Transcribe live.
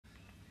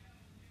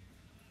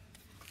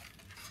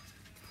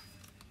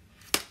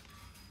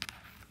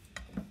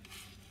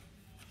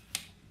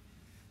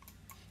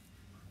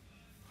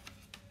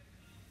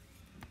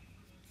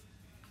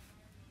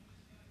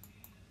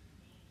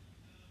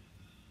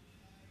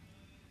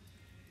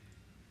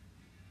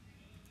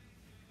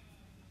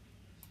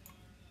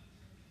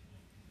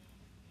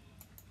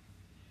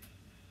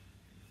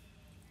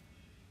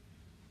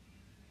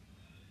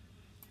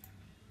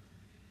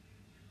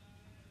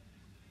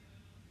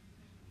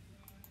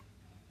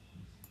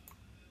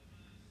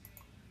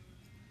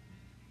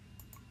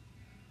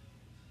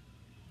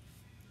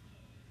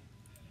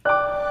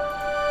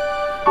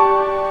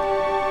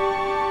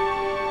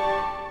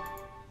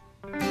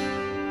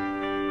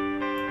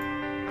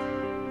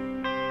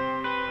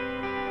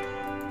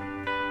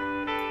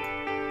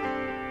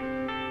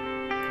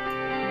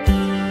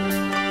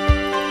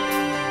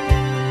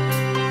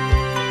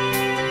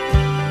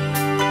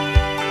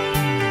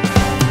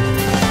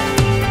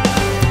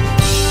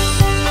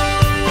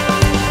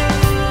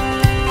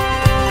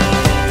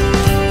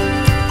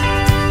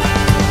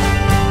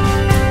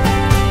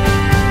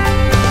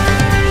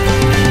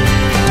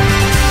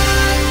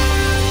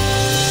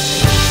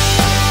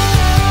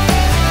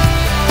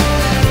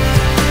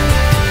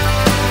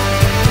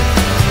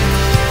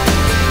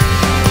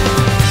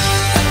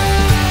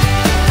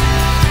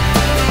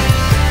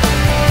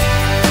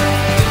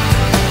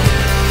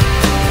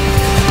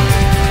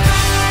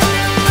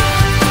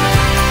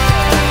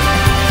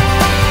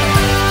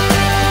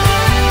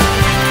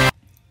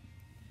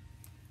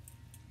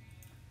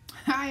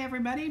Hi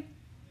everybody.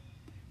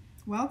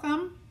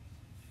 Welcome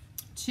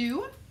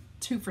to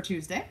 2 for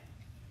Tuesday,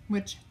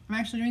 which I'm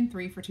actually doing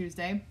 3 for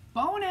Tuesday.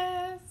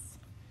 Bonus!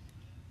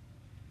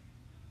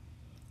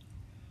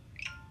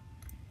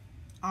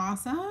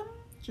 Awesome.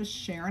 Just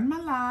sharing my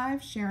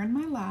live.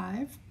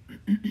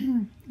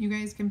 You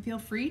guys can feel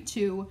free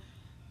to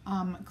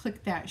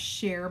click that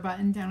share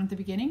button down at the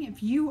beginning.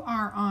 If you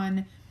are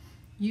on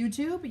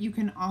YouTube, you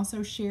can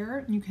also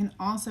share. You can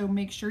also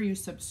make sure you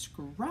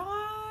subscribe.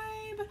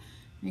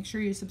 Make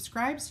sure you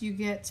subscribe so you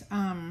get,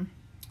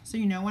 so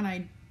you know when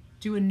I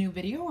do a new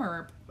video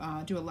or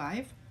do a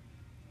live.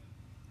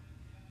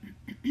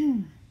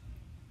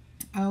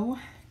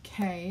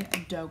 Okay.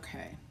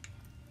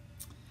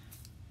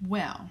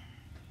 Well,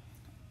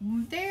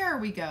 there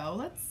we go.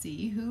 Let's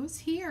see who's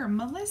here.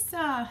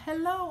 Melissa,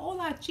 hello,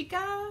 hola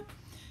chica.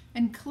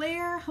 And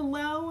Claire,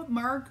 hello.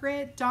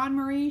 Margaret, Dawn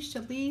Marie,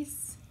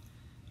 Shalise,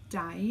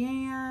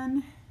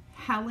 Diane,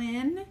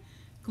 Helen,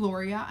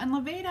 Gloria, and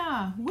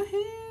Laveda.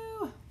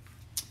 Woohoo!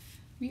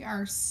 We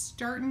are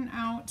starting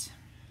out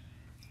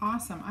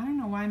awesome. I don't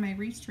know why my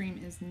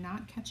restream is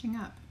not catching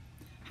up.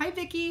 Hi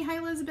Vicki, hi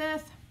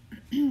Elizabeth.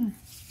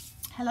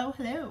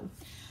 Hello.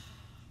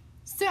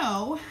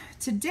 So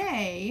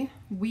today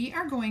we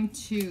are going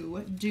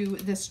to do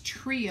this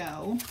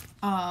trio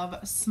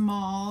of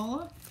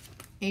small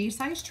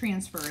A-size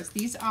transfers.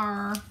 These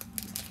are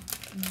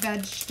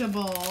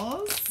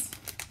vegetables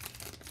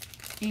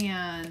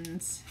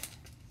and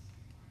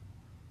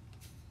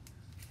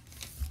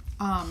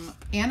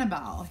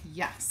Annabelle.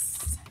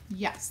 Yes,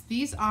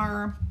 these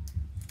are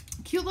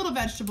cute little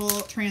vegetable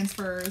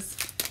transfers.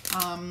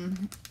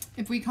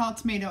 If we call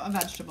tomato a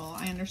vegetable,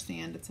 I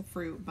understand it's a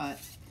fruit, but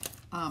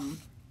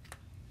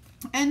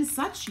and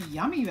such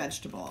yummy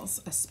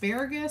vegetables: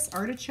 asparagus,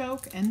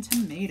 artichoke, and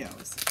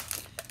tomatoes.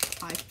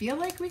 I feel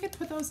like we could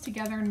put those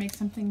together and make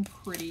something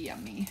pretty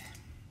yummy.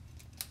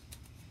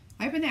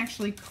 I've been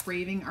actually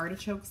craving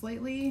artichokes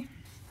lately.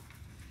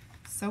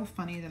 So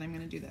funny that I'm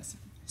going to do this.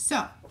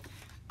 So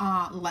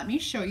let me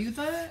show you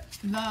the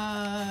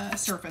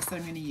surface that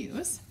I'm going to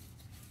use.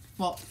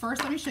 Well,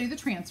 first let me show you the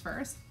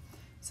transfers.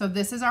 So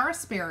this is our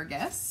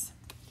asparagus,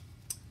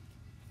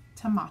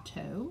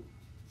 tomato,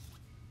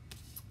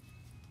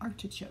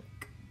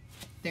 artichoke.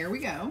 There we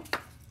go.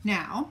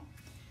 Now,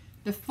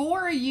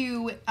 before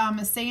you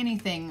say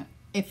anything,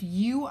 if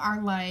you are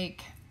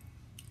like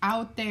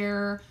out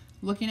there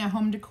looking at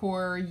home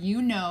decor,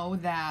 you know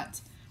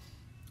that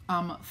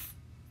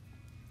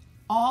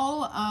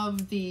all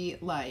of the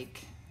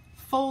like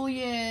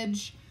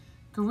foliage,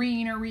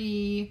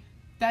 greenery,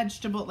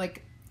 vegetable,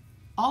 like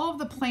all of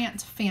the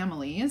plant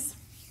families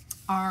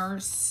are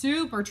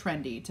super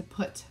trendy to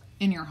put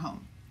in your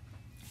home.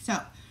 So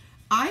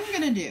I'm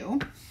gonna do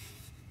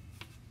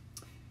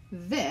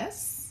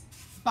this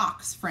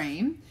box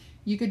frame.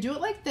 You could do it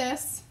like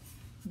this.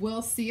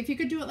 We'll see if you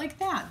could do it like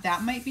that.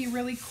 That might be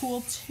really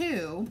cool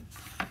too.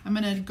 I'm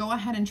gonna go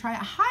ahead and try it.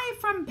 Hi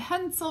from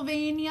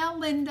Pennsylvania,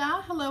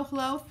 Linda.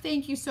 Hello.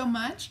 Thank you so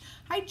much.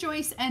 Hi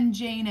Joyce and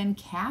Jane and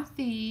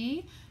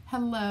Kathy.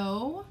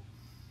 Hello.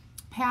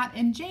 Pat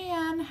and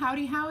Jan,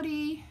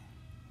 howdy.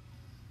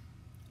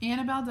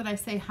 Annabelle, did I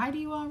say hi to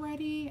you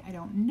already? I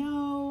don't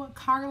know.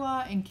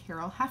 Carla and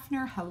Carol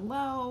Hefner,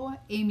 hello.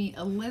 Amy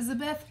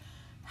Elizabeth,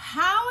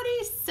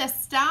 howdy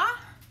sister.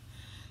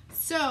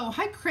 So,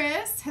 hi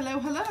Chris,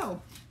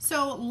 hello.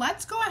 So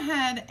let's go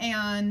ahead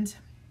and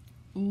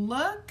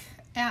look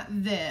at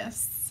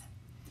this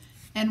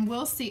and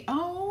we'll see.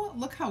 Oh,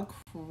 look how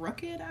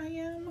crooked I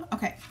am.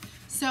 Okay,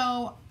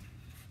 so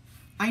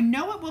I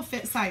know it will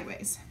fit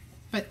sideways,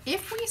 but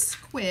if we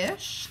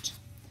squished,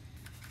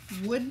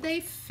 would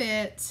they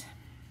fit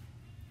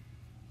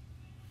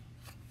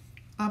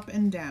up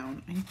and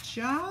down? I'm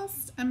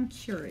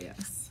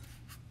curious.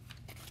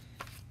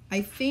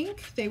 I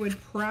think they would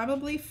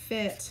probably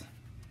fit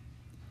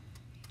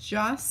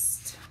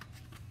just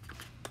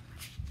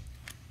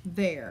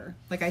there.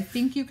 Like I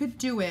think you could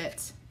do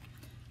it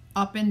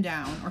up and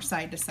down or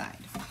side to side.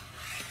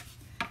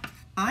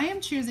 I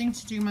am choosing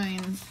to do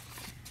mine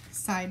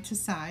side to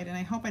side, and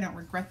I hope I don't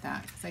regret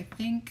that because I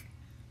think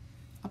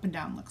up and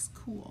down looks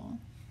cool.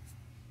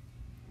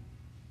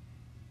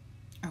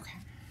 Okay.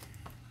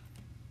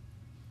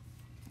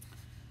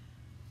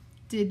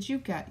 Did you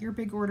get your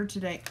big order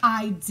today?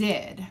 I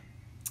did,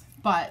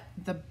 but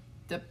the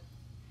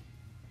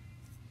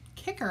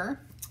kicker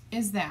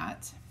is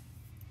that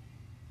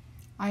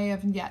I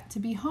have yet to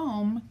be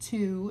home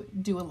to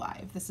do a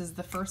live. This is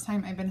the first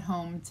time I've been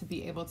home to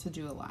be able to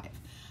do a live.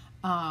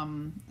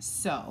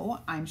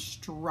 So I'm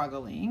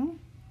struggling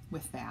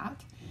with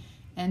that.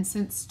 And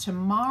since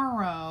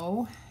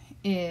tomorrow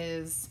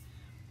is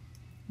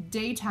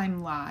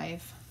daytime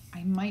live,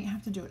 I might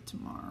have to do it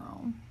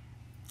tomorrow.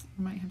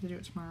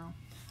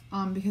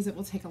 Because it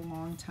will take a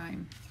long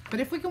time. But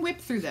if we can whip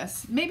through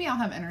this, maybe I'll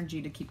have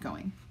energy to keep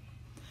going.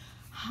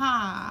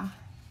 Ha,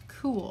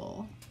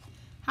 cool.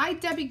 Hi,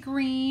 Debbie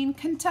Green.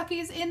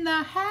 Kentucky's in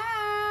the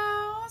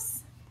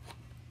house.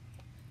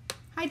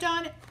 Hi,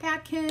 Dawn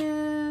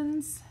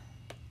Atkins.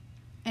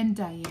 And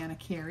Diana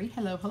Carey,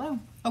 hello, hello.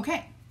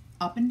 Okay,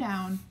 up and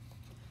down.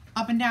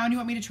 Up and down, you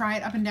want me to try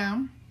it up and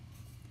down?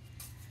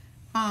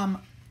 I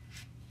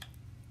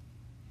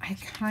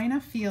kind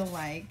of feel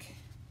like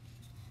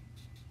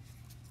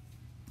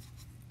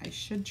I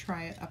should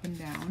try it up and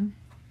down.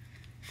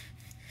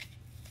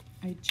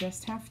 I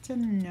just have to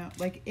know,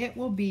 like it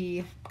will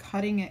be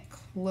cutting it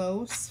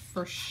close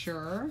for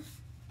sure.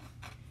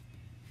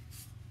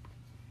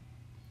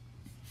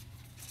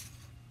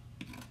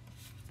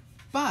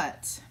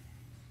 But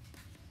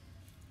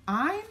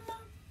I'm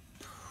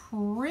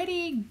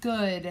pretty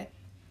good.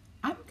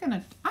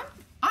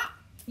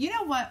 You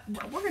know what?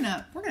 We're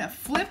gonna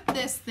flip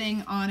this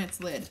thing on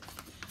its lid.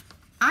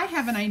 I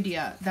have an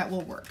idea that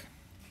will work.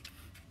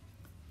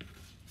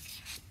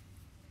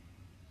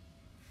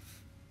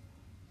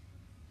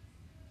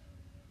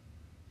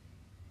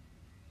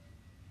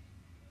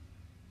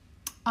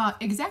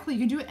 Exactly, you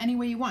can do it any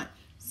way you want.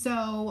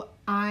 So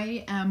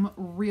I am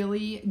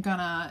really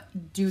gonna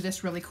do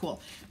this really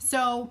cool.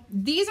 So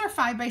these are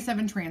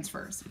 5x7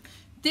 transfers.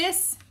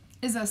 This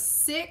is a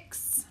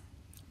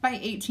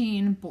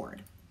 6x18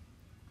 board.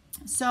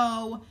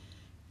 So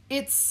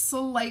it's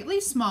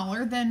slightly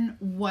smaller than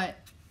what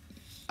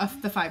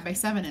the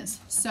 5x7 is.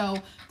 So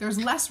there's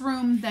less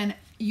room than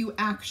you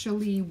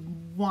actually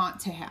want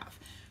to have.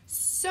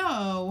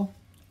 So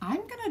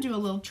I'm gonna do a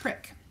little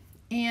trick.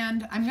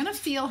 And I'm gonna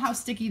feel how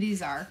sticky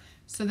these are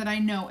so that I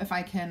know if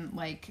I can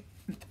like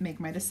make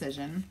my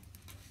decision.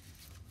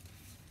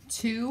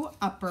 2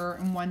 upper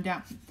and 1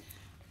 down.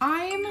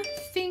 I'm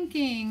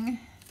thinking,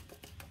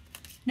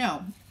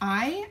 no,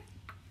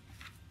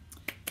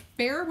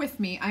 bear with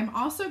me. I'm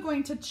also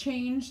going to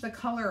change the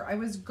color. I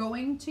was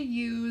going to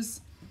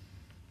use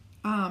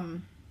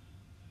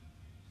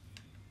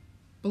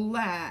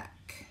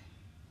black,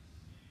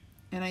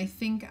 and I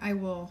think I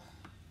will.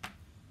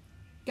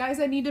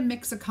 Guys, I need to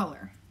mix a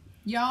color.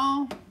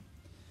 Y'all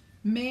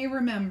may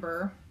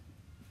remember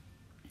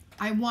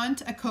I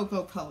want a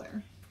cocoa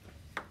color,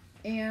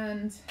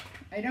 and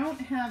I don't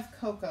have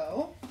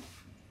cocoa.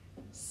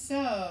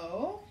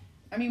 So,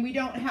 I mean, we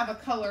don't have a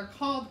color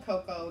called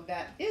cocoa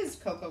that is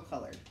cocoa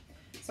colored.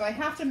 So I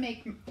have to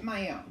make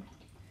my own.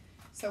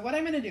 So what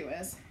I'm gonna do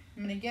is,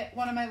 I'm gonna get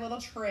one of my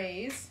little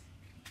trays.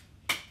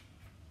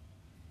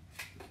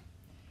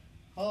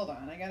 Hold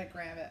on, I gotta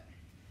grab it.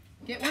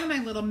 Get one of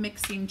my little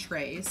mixing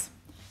trays.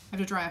 I have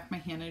to dry off my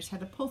hand. I just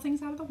had to pull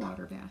things out of the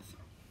water bath.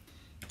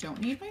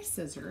 Don't need my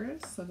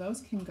scissors, so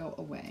those can go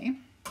away.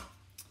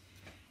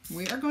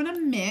 We are going to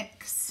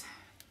mix.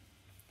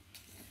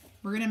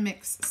 We're going to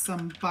mix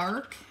some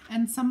bark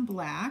and some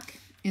black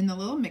in the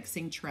little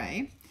mixing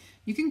tray.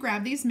 You can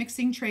grab these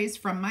mixing trays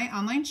from my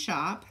online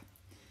shop.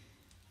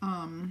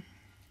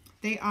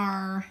 They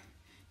are,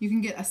 you can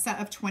get a set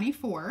of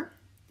 24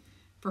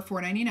 for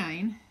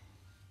 $4.99.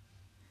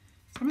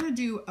 So I'm going to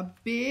do a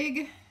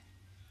big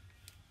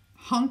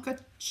hunk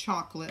of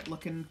chocolate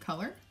looking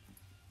color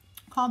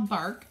called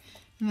bark.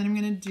 And then I'm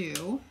going to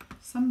do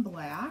some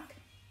black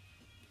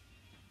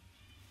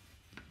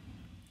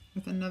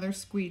with another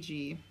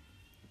squeegee,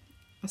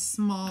 a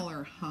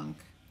smaller hunk,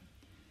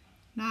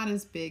 not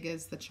as big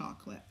as the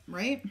chocolate,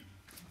 right?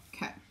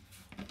 Okay.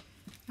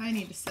 I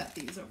need to set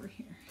these over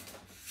here.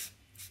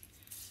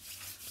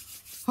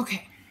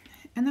 Okay.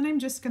 And then I'm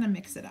just going to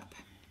mix it up.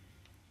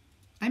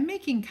 I'm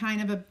making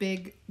kind of a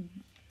big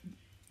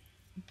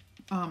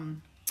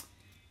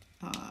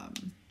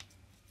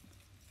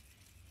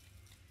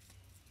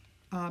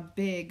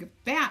big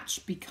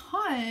batch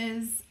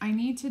because I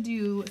need to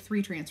do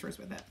 3 transfers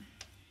with it.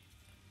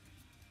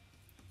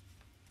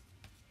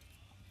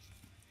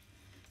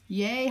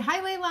 Yay.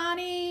 Hi,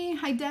 Leilani.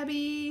 Hi,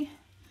 Debbie.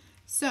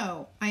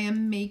 So I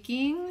am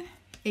making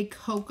a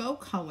cocoa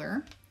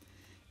color.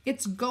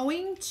 It's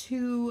going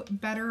to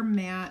better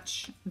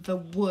match the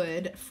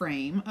wood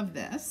frame of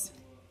this.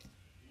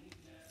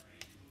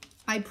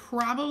 I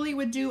probably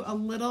would do a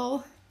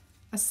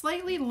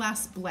slightly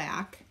less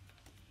black,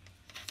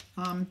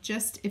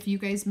 just if you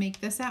guys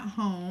make this at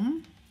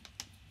home.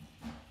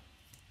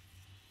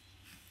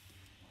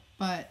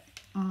 But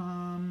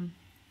I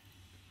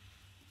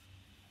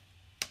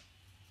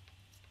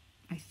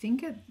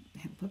think it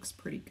looks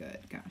pretty good.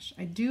 Gosh,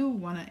 I do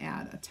want to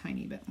add a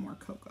tiny bit more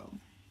cocoa.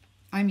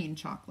 I mean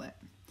chocolate.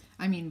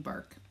 I mean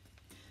bark.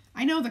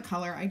 I know the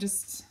color.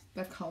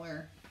 The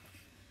color.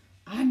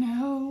 I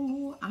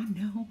know.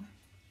 So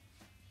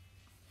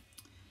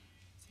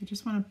I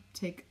just want to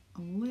take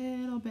a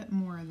little bit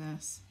more of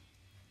this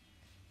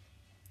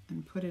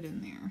and put it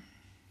in there.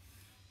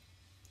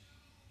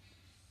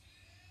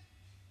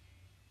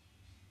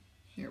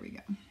 There we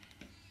go.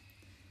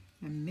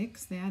 And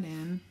mix that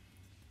in.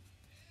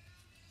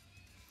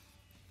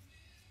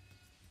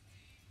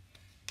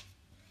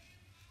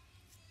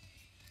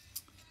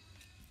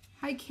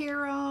 Hi,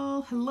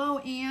 Carol. Hello,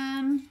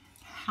 Anne.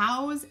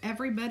 How's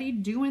everybody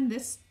doing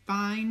this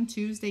fine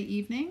Tuesday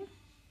evening?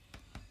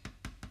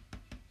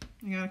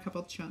 I got a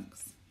couple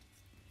chunks.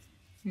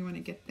 We want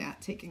to get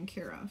that taken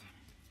care of.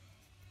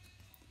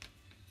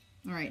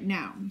 All right,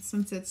 now,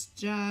 since it's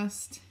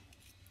just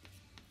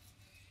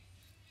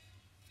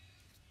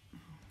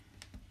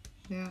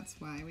That's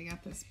why we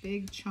got this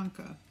big chunk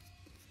of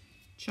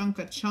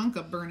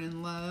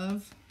burning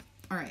love.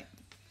 All right.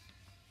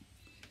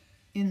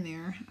 In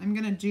there, I'm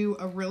gonna do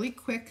a really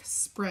quick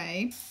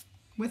spray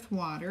with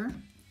water,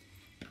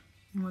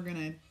 and we're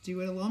gonna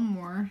do it a little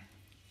more.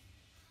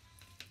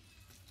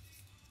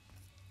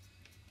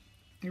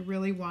 I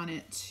really want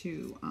it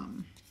to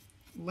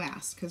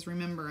last, because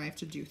remember, I have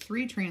to do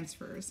 3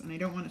 transfers and I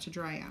don't want it to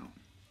dry out.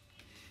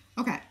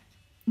 Okay,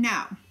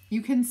 now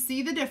you can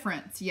see the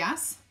difference.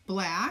 Yes,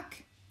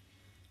 black,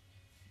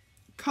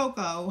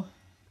 cocoa,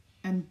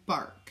 and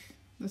bark.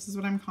 This is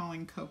what I'm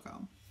calling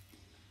cocoa.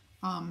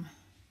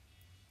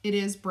 It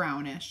is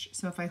brownish,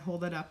 so if I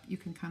hold it up, you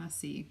can kind of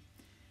see.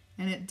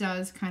 And it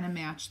does kind of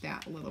match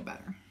that a little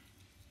better.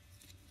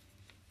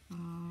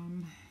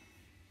 I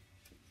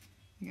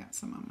got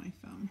some on my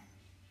phone.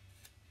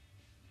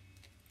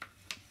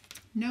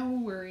 No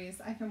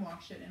worries, I can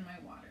wash it in my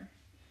water.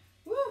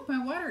 Woo,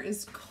 my water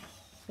is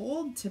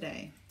cold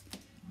today.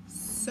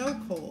 So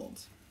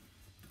cold.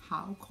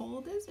 How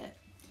cold is it?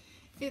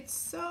 It's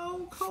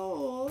so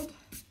cold.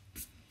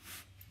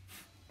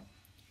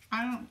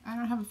 I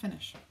don't have a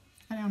finish.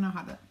 I don't know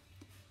how to.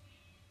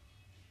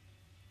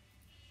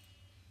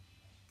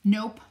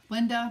 Nope,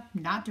 Linda,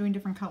 not doing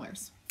different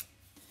colors.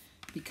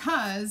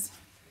 Because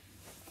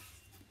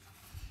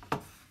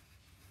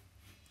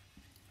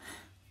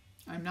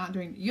I'm not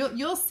doing,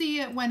 you'll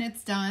see it when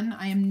it's done.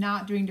 I am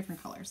not doing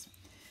different colors.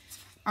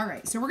 All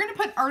right, so we're gonna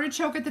put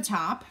artichoke at the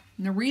top.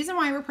 And the reason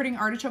why we're putting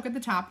artichoke at the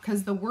top,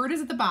 because the word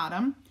is at the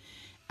bottom.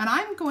 And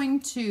I'm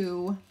going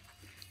to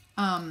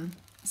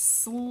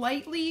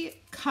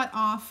slightly cut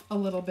off a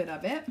little bit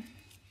of it.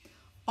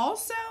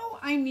 Also,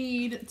 I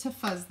need to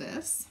fuzz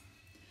this.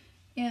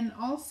 And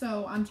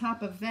also on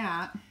top of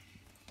that,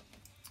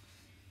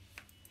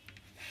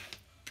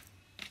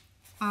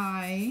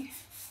 I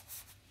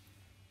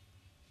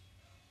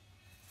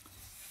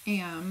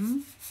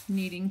am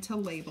needing to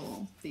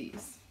label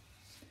these,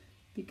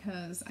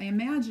 because I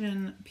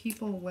imagine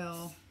people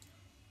will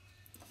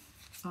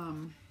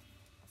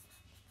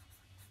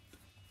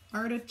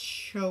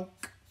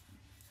artichoke,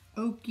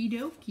 okie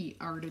dokie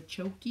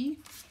artichoke,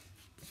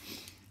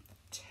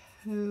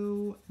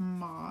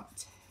 tomato,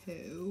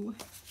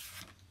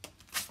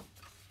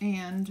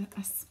 and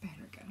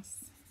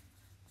asparagus.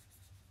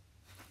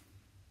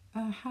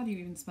 How do you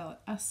even spell it?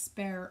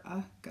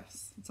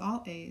 Asparagus. It's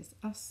all A's.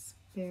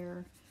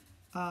 Asparagus.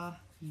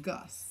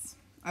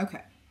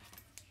 Okay.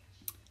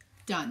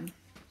 Done.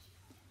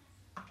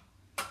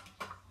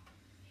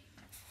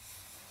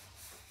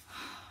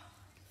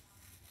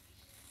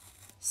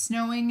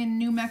 Snowing in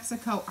New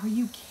Mexico. Are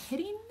you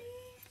kidding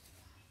me?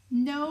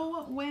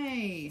 No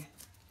way.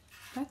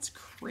 That's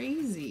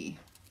crazy.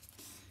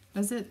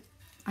 Does it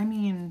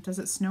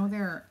snow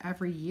there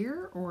every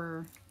year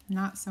or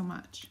not so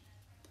much?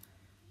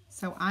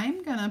 So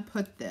I'm gonna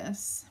put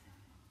this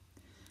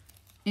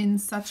in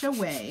such a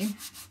way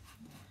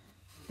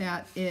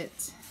that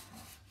it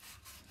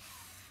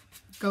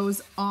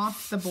goes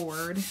off the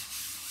board.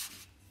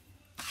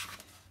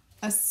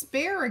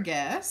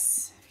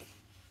 Asparagus,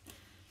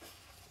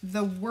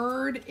 the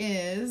word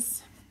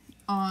is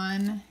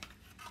on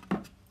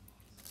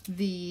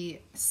the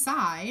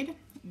side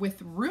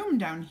with room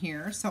down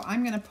here. So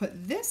I'm gonna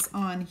put this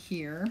on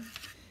here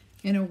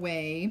in a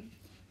way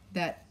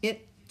that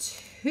it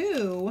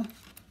too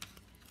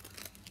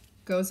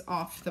goes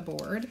off the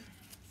board,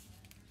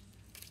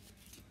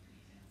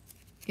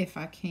 if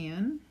I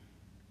can,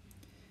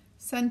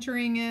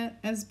 centering it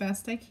as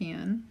best I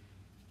can.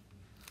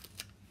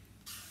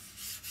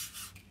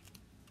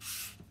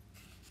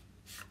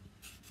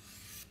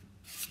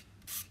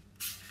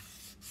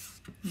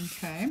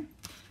 Okay,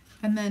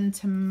 and then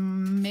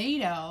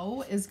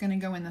tomato is going to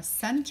go in the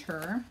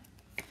center.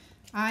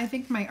 I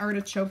think my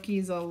artichoke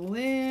is a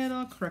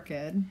little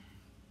crooked.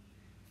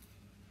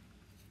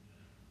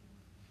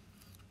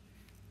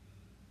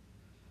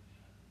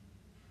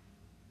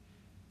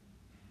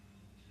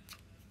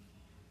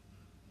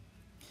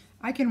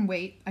 I can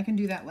wait. I can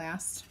do that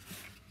last.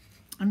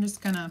 I'm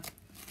just gonna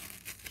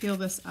peel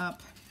this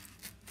up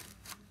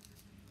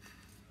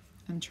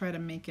and try to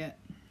make it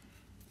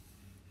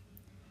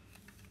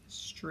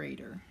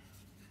straighter.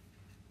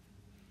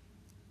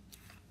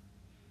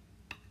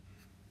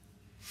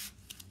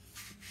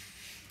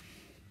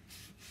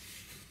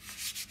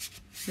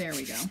 There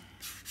we go.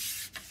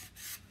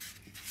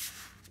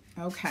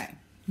 Okay,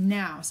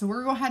 now, so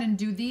we're gonna go ahead and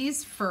do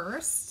these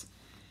first.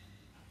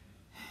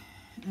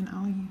 And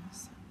I'll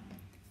use...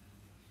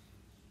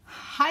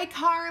 Hi,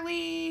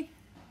 Carly.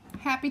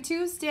 Happy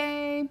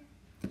Tuesday.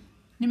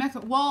 New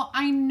Mexico. Well,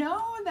 I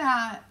know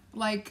that,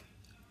 like,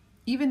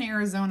 even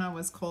Arizona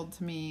was cold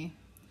to me.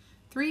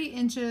 3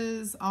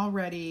 inches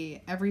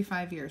already every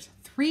 5 years.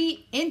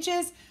 3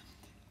 inches?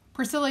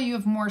 Priscilla, you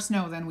have more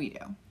snow than we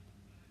do.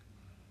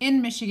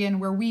 In Michigan,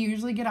 where we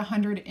usually get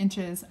 100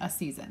 inches a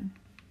season,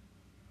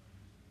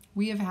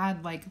 we have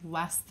had, like,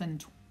 less than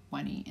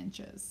 20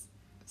 inches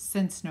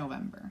since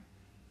November.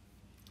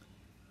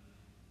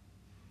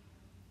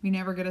 We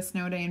never get a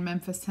snow day in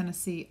Memphis,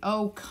 Tennessee.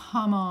 Oh,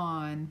 come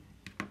on.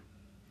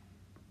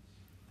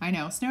 I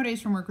know, snow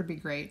days from work would be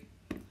great.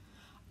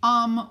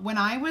 When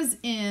I was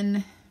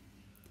in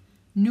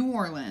New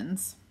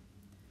Orleans,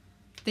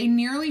 they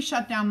nearly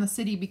shut down the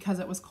city because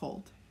it was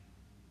cold.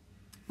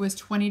 It was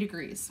 20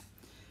 degrees.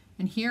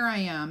 And here I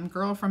am,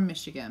 girl from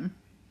Michigan,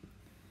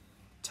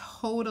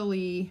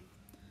 totally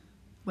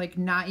like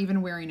not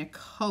even wearing a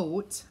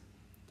coat.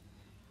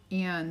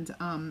 And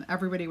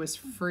everybody was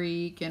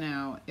freaking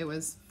out. It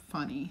was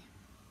funny.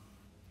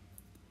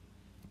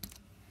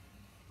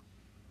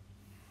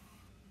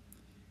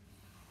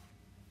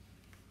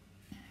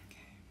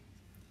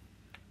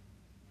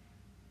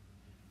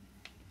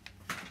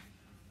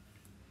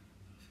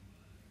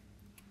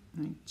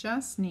 I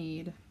just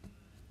need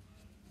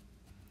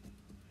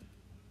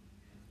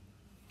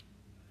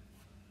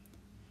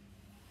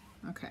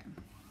okay,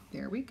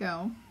 there we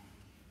go.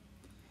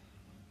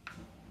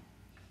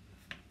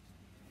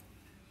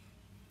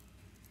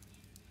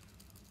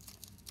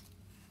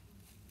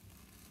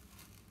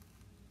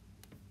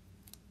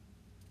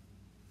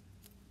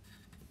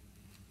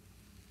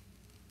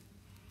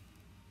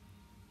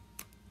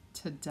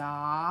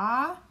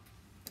 Ta-da!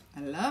 I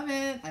love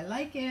it. I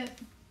like it.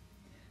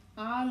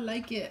 I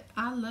like it.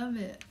 I love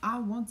it. I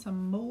want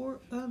some more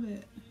of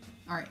it.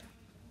 All right.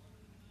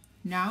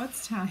 Now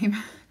it's time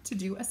to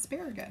do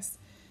asparagus.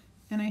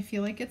 And I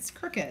feel like it's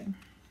crooked.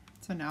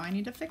 So now I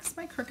need to fix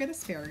my crooked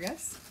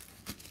asparagus.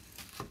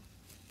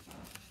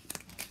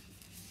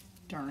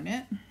 Darn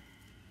it.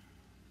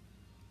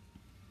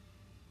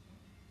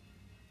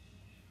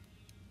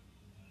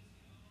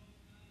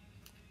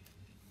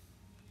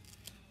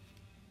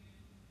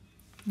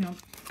 Nope.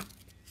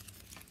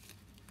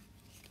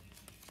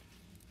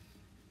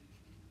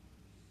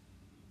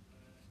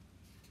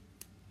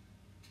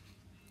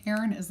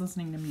 Aaron is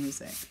listening to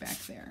music back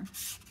there.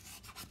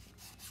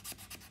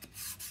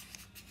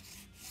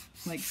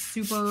 Like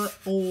super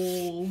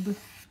old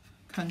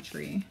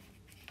country.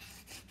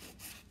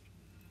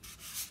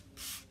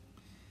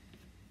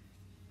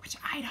 Which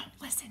I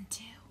don't listen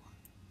to.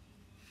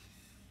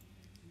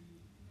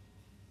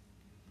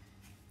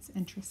 It's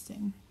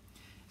interesting.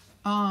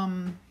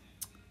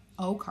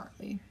 Oh,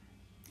 Carly.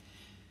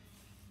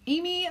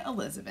 Amy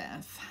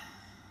Elizabeth.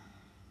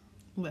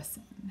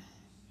 Listen.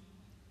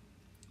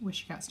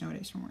 Wish you got snow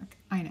days from work.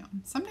 I know.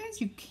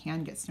 Sometimes you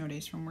can get snow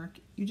days from work.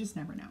 You just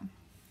never know.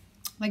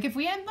 Like if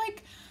we had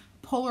like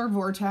polar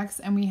vortex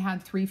and we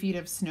had 3 feet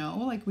of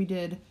snow like we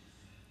did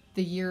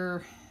the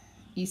year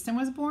Easton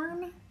was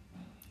born,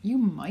 you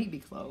might be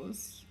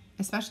closed.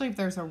 Especially if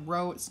there's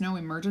a snow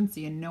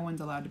emergency and no one's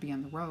allowed to be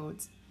on the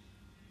roads.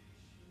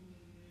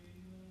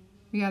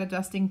 We got a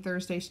dusting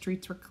Thursday.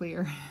 Streets were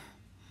clear.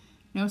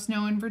 No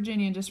snow in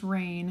Virginia, just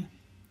rain.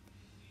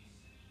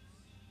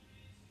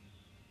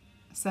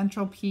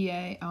 Central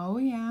PA. Oh,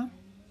 yeah.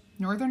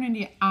 Northern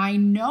India. I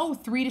know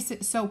 3 to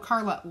 6. So,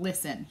 Carla,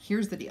 listen.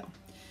 Here's the deal.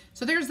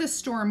 So, there's this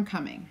storm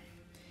coming.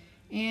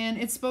 And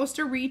it's supposed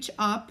to reach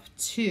up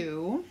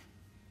to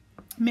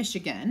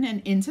Michigan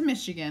and into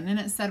Michigan. And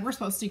it said we're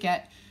supposed to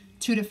get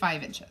 2 to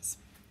 5 inches.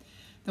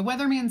 The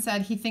weatherman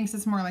said he thinks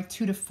it's more like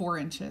 2 to 4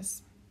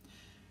 inches.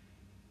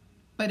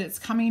 But it's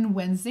coming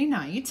Wednesday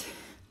night.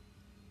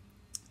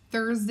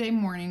 Thursday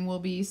morning will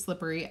be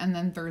slippery. And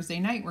then Thursday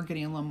night, we're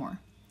getting a little more.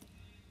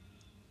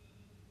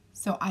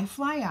 So I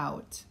fly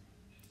out,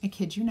 I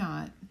kid you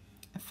not,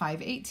 at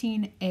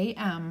 5:18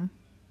 a.m.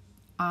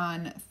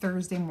 on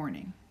Thursday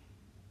morning.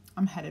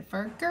 I'm headed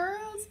for a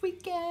girls'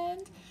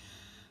 weekend.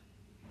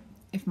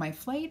 If my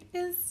flight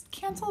is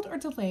canceled or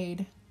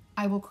delayed,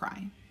 I will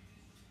cry.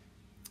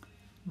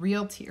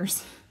 Real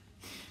tears.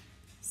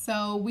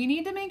 So we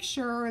need to make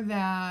sure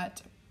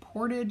that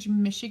Portage,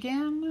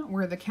 Michigan,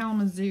 where the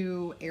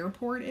Kalamazoo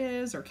airport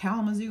is, or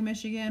Kalamazoo,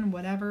 Michigan,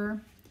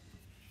 whatever,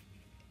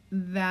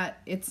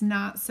 that it's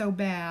not so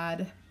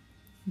bad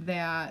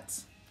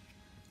that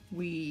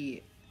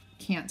we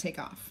can't take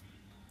off.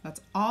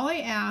 That's all I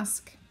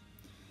ask.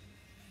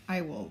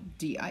 I will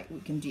we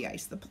can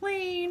de-ice the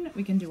plane.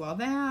 We can do all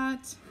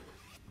that.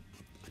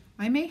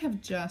 I may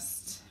have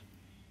just,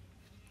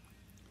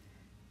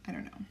 I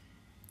don't know.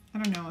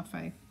 I don't know if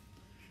I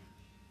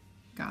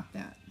got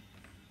that.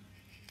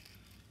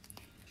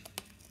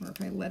 Or if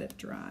I let it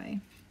dry.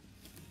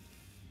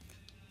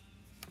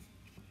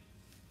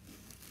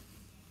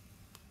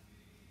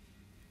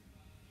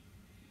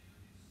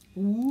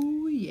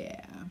 Ooh,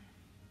 yeah.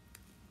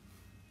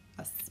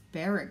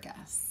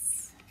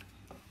 Asparagus.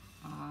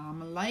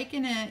 I'm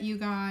liking it, you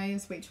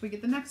guys. Wait till we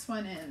get the next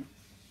one in.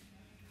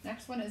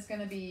 Next one is going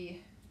to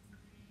be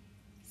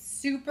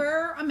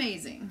super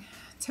amazing.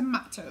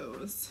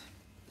 Tomatoes.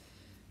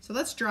 So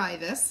let's dry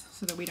this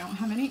so that we don't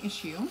have any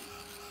issue.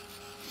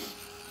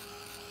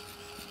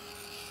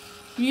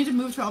 You need to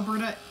move to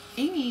Alberta.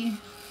 Amy,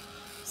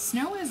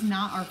 snow is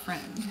not our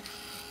friend.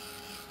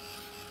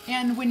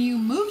 And when you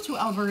move to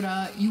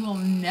Alberta, you will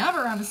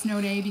never have a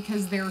snow day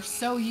because they're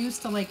so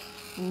used to like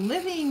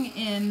living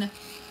in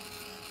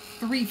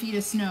 3 feet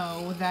of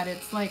snow that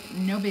it's like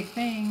no big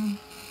thing.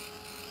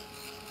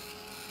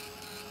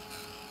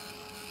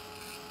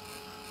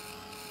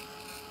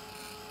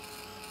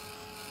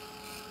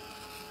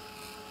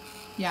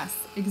 Yes,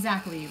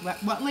 exactly what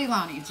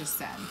Leilani just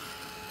said.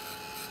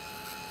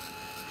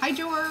 Hi,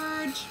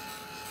 George.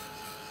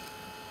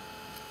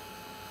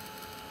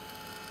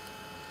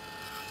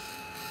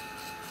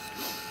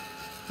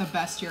 The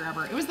best year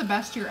ever. It was the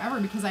best year ever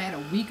because I had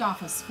a week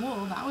off of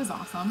school. That was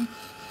awesome.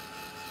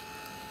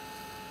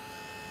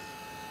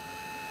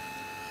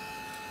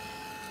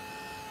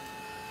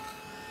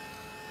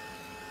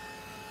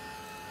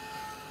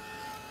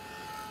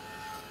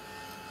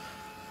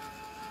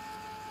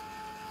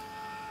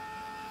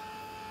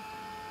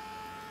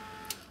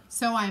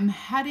 So I'm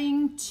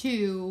heading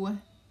to,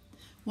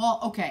 well,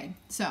 okay,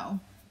 so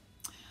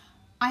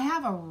I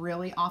have a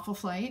really awful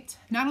flight.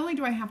 Not only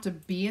do I have to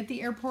be at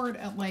the airport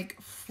at like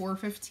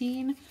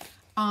 4:15,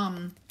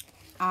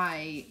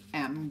 I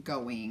am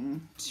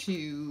going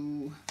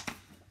to,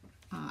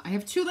 I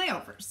have 2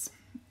 layovers.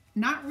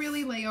 Not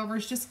really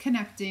layovers, just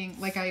connecting,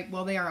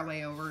 well, they are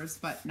layovers,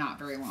 but not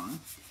very long.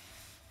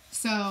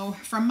 So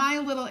from my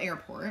little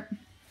airport,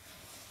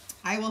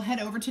 I will head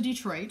over to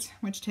Detroit,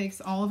 which takes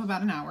all of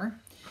about an hour.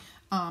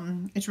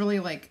 It's really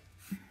like,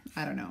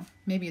 I don't know,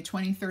 maybe a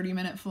 20-30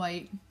 minute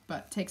flight,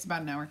 but takes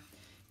about an hour.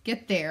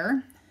 Get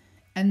there,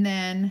 and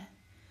then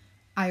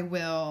I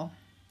will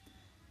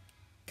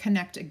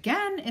connect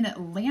again in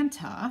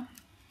Atlanta.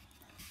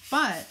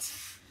 But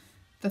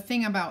the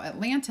thing about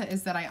Atlanta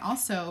is that I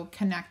also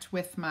connect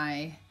with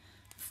my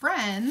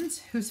friend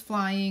who's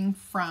flying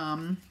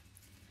from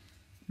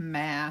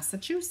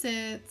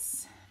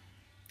Massachusetts.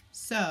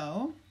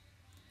 So,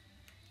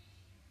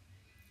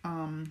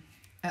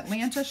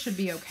 Atlanta should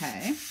be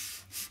okay.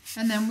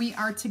 And then we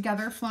are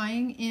together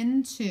flying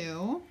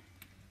into,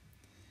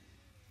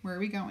 where are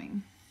we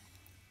going?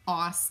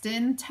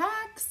 Austin,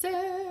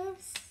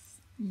 Texas.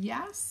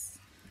 Yes.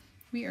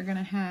 We are going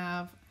to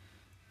have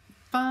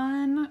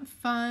fun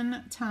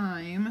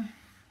time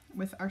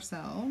with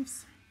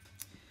ourselves.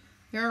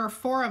 There are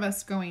 4 of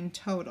us going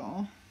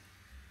total.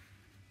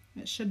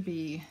 It should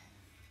be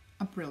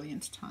a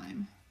brilliant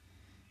time.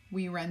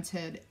 We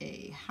rented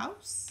a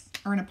house,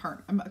 or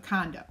a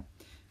condo.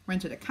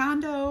 Rented a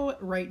condo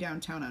right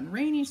downtown on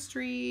Rainy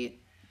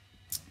Street,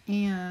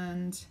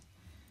 and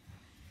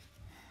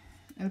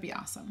it'll be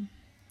awesome.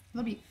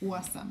 It'll be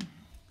awesome.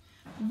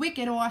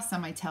 Wicked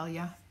awesome, I tell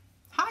ya.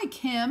 Hi,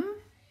 Kim.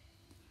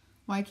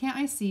 Why can't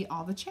I see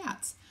all the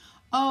chats?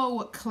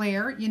 Oh,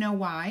 Claire, you know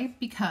why?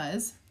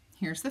 Because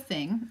here's the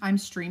thing. I'm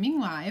streaming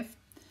live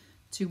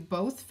to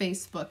both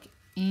Facebook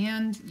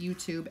and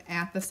YouTube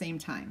at the same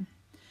time.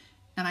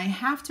 And I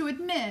have to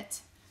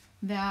admit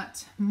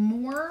that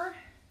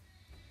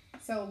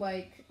so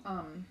like,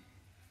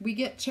 we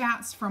get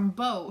chats from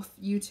both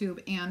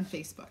YouTube and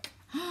Facebook.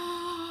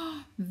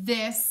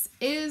 This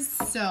is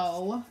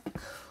so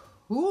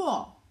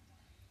cool.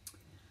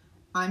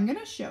 I'm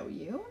gonna show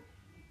you,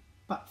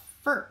 but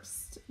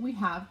first we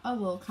have a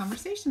little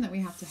conversation that we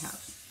have to have.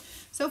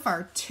 So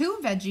far, 2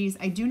 veggies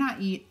I do not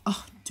eat.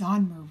 Oh,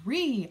 Dawn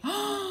Marie.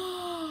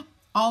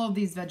 All of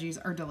these veggies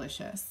are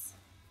delicious.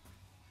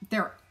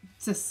 They're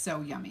just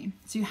so yummy.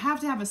 So you have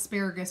to have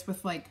asparagus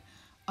with like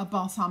a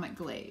balsamic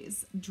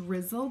glaze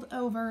drizzled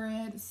over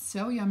it.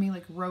 So yummy,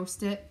 like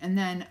roast it. And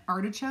then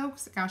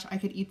artichokes, gosh, I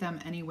could eat them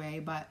anyway,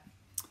 but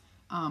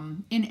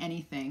in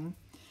anything.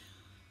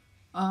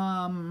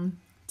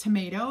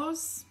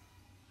 Tomatoes,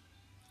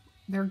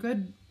 they're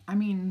good. I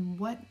mean,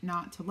 what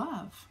not to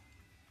love?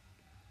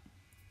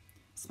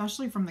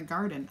 Especially from the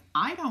garden.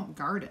 I don't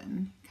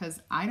garden because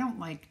I don't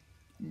like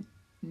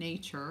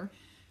nature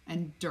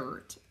and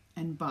dirt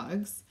and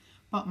bugs,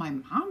 but my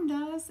mom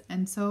does,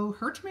 and so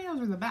her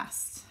tomatoes are the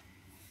best.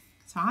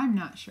 So I'm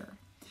not sure.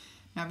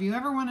 Now, if you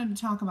ever wanted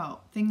to talk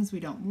about things we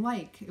don't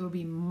like, it would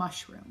be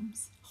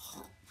mushrooms.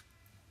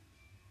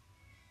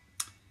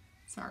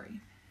 Sorry.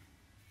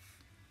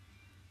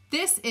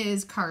 This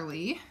is,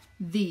 Carly,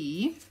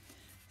 the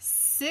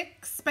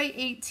 6 by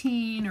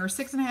 18 or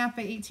 6.5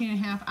 by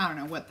 18.5, I don't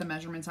know what the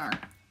measurements are,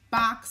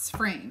 box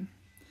frame.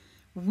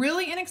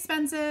 Really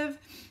inexpensive,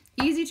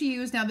 easy to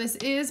use. Now, this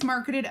is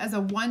marketed as a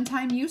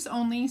one-time use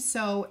only,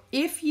 so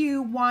if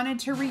you wanted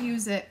to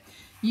reuse it,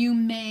 you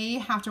may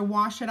have to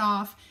wash it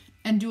off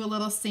and do a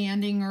little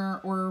sanding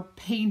or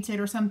paint it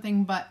or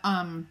something, but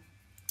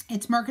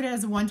it's marketed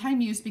as a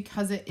one-time use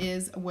because it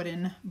is a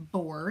wooden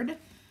board.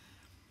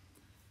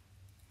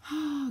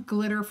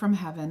 Glitter from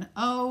heaven.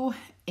 Oh,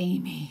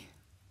 Amy.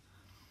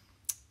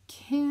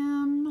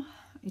 Kim,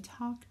 I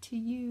talked to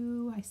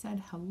you. I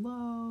said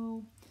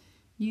hello.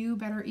 You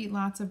better eat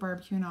lots of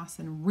barbecue in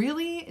Austin.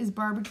 Really? Is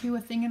barbecue a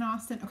thing in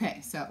Austin?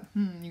 Okay, so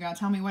you gotta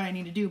tell me what I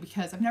need to do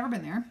because I've never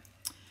been there.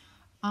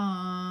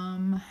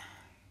 The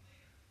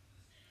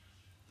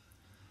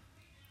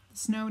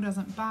snow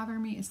doesn't bother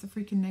me. It's the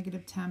freaking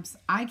negative temps.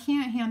 I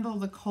can't handle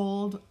the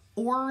cold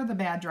or the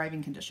bad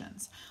driving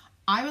conditions.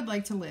 I would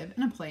like to live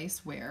in a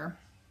place where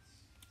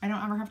I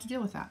don't ever have to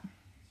deal with that.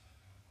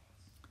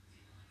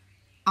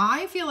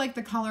 I feel like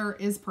the color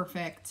is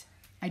perfect.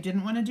 I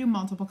didn't want to do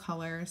multiple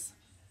colors.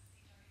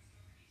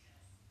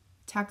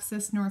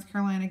 Texas, North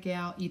Carolina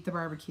gal, eat the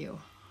barbecue.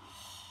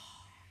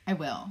 I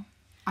will.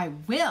 I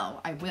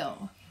will. I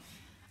will.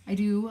 I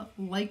do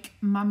like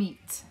my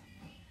meat.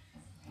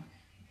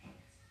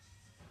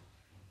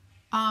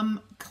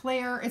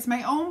 Claire, it's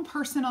my own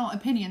personal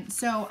opinion.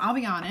 So I'll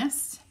be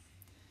honest,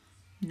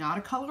 not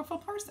a colorful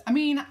person. I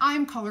mean,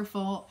 I'm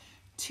colorful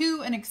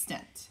to an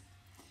extent.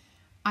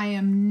 I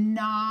am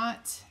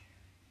not,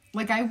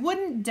 like, I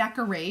wouldn't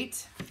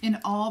decorate in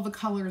all the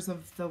colors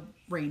of the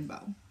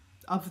rainbow,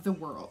 of the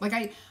world.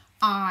 Like,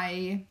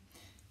 I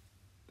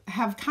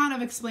have kind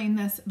of explained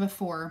this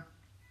before.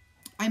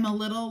 I'm a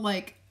little,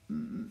 like,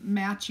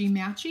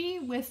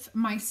 matchy with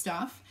my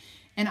stuff.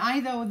 And I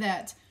know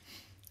that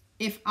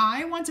if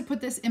I want to put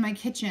this in my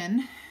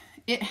kitchen,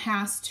 it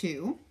has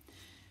to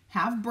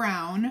have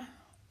brown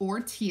or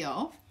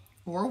teal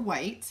or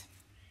white.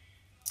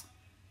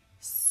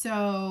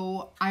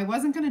 So I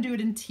wasn't going to do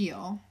it in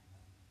teal.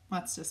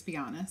 Let's just be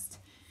honest.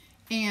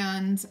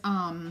 And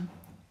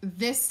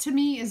this to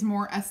me is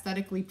more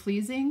aesthetically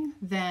pleasing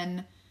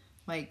than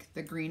like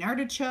the green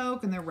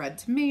artichoke and the red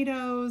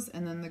tomatoes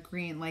and then the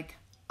green, like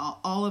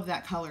all of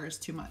that color is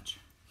too much.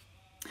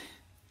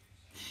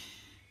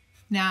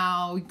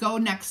 Now go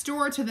next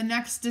door to the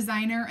next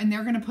designer and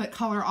they're going to put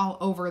color all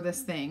over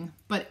this thing,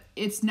 but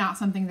it's not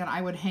something that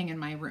I would hang in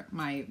my room,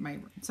 my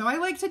room. So I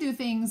like to do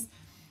things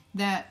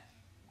that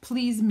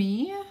please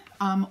me,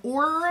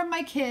 or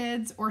my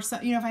kids, or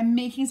so, you know, if I'm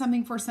making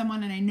something for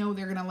someone and I know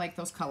they're going to like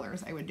those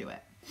colors, I would do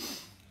it.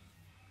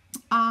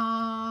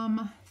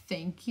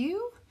 Thank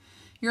you.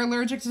 You're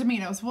allergic to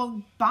tomatoes.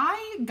 Well, by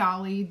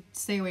golly,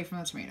 stay away from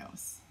the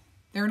tomatoes.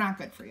 They're not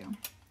good for you.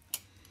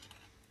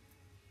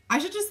 I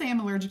should just say I'm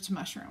allergic to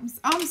mushrooms.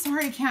 Oh, I'm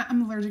sorry, I can't.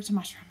 I'm allergic to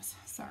mushrooms.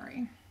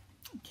 Sorry.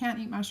 Can't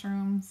eat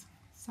mushrooms.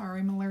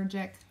 Sorry, I'm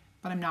allergic.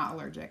 But I'm not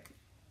allergic.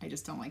 I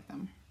just don't like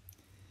them.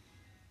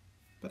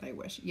 But I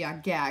wish. Yeah,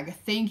 gag.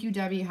 Thank you,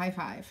 Debbie. High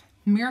five.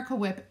 Miracle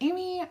Whip.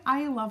 Amy,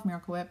 I love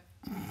Miracle Whip.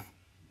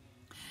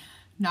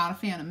 Not a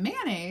fan of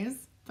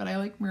mayonnaise, but I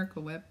like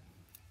Miracle Whip.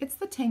 It's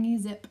the tangy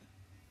zip.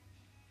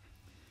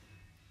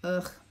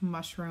 Ugh,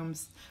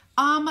 mushrooms.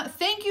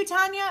 Thank you,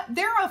 Tanya.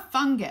 They're a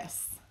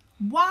fungus.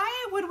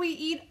 Why would we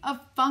eat a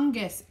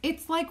fungus?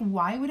 It's like,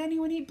 why would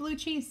anyone eat blue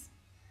cheese?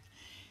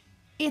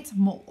 It's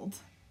mold.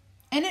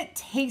 And it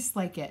tastes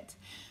like it.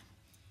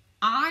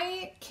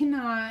 I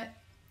cannot,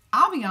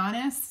 I'll be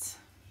honest,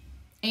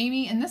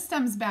 Amy, and this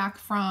stems back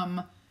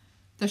from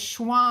the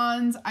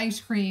Schwann's ice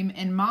cream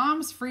in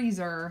Mom's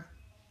freezer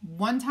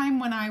one time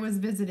when I was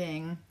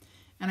visiting,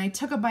 and I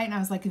took a bite and I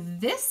was like,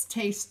 this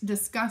tastes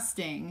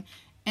disgusting.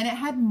 And it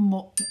had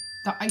mold,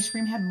 the ice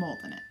cream had mold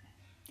in it.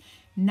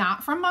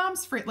 Not from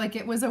Mom's fridge. Like,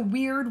 it was a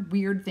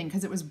weird thing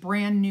because it was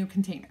brand new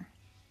container.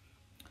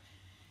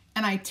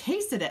 And I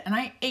tasted it and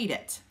I ate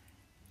it.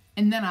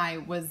 And then I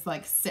was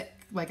like sick.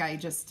 Like, I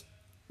just,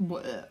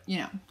 you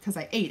know, because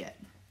I ate it.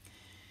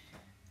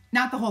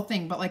 Not the whole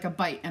thing, but like a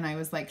bite. And I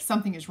was like,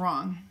 something is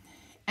wrong.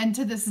 And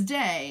to this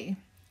day,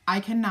 I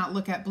cannot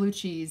look at blue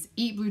cheese,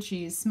 eat blue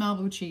cheese, smell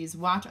blue cheese,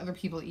 watch other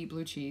people eat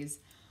blue cheese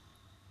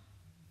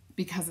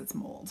because it's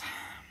mold.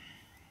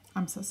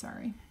 I'm so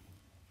sorry.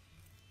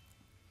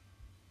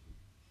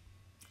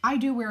 I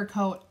do wear a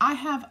coat. I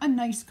have a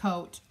nice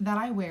coat that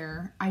I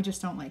wear. I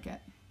just don't like it.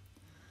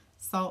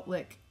 Salt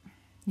Lick.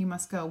 You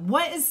must go.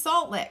 What is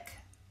Salt Lick?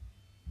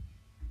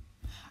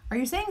 Are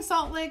you saying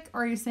Salt Lick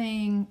or are you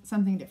saying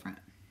something different?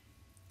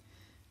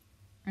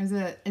 Or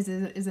is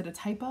it a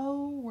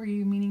typo? Were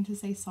you meaning to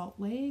say Salt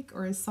Lake?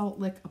 Or is Salt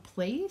Lick a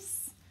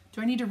place?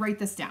 Do I need to write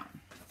this down?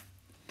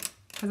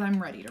 Because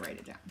I'm ready to write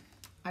it down.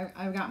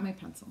 I've got my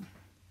pencil.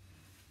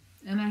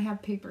 And I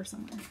have paper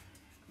somewhere.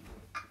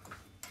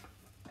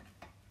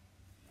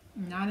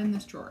 Not in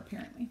this drawer,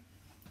 apparently.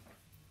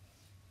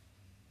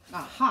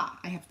 Aha,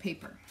 I have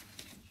paper.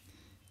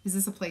 Is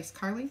this a place,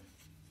 Carly?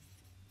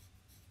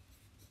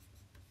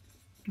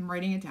 I'm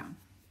writing it down.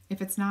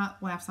 If it's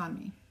not, laughs on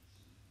me.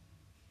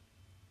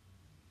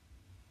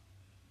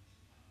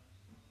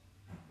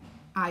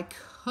 I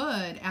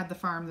could add the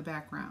farm in the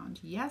background.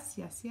 Yes,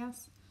 yes,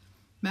 yes.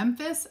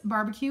 Memphis,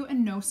 barbecue,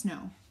 and no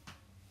snow.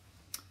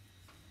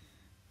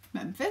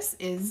 Memphis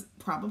is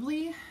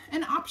probably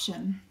an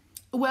option.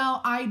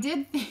 Well, I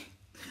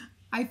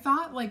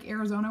thought like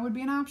Arizona would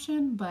be an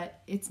option,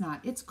 but it's not.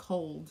 It's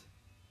cold.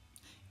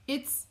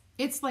 It's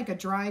like a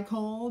dry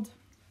cold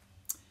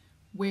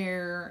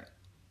where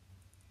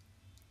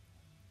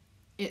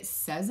it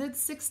says it's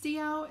 60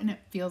 out and it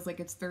feels like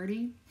it's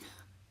 30.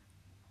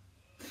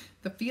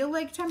 The feel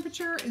like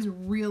temperature is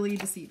really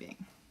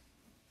deceiving.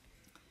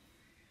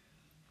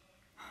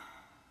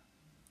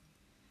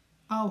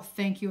 Oh,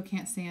 thank you. I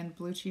can't stand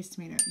blue cheese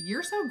tomato.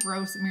 You're so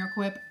gross,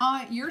 Miracle Whip.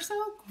 You're so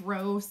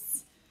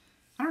gross.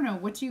 I don't know.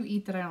 What do you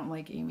eat that I don't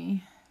like,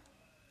 Amy?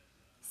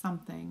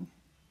 Something.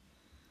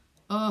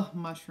 Ugh,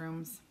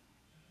 mushrooms.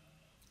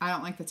 I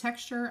don't like the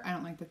texture. I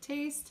don't like the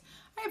taste.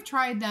 I have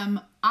tried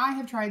them. I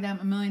have tried them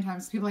a million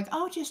times. People are like,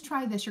 oh, just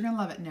try this. You're going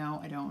to love it.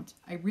 No, I don't.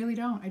 I really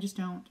don't. I just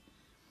don't.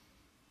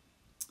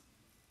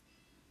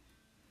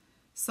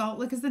 Salt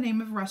Lick is the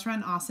name of a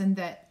restaurant in Austin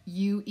that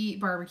you eat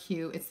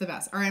barbecue. It's the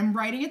best. All right, I'm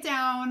writing it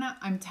down.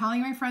 I'm telling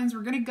my friends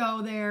we're going to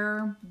go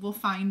there. We'll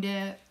find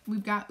it.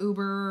 We've got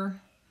Uber.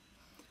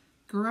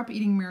 Grew up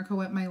eating Miracle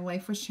Whip. My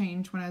life was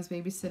changed when I was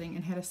babysitting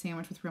and had a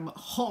sandwich with real milk.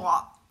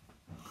 Oh.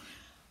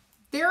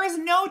 There is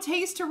no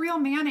taste to real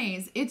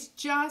mayonnaise. It's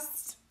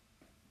just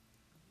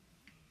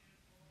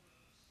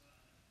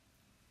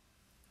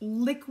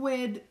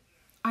liquid.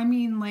 I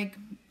mean, like,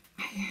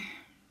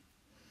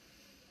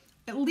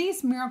 at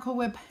least Miracle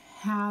Whip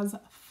has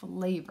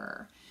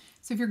flavor.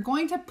 So if you're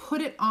going to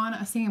put it on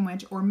a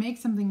sandwich or make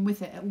something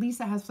with it, at least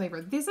it has flavor.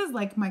 This is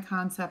like my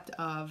concept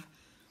of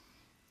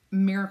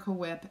Miracle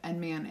Whip and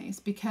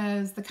mayonnaise,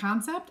 because the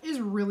concept is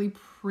really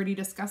pretty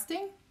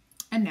disgusting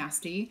and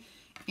nasty,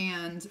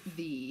 and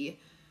the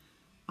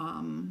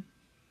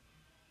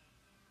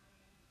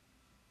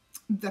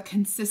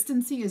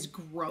consistency is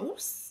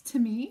gross to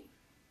me.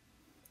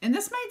 And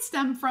this might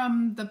stem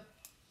from the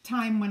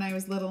time when I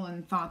was little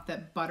and thought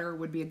that butter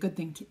would be a good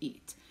thing to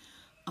eat,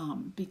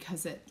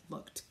 because it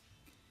looked,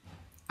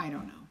 I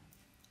don't know.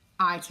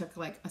 I took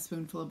like a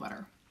spoonful of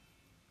butter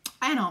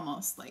and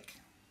almost like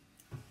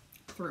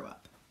threw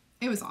up.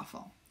 It was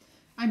awful.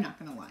 I'm not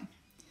gonna lie.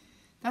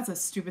 That's a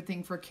stupid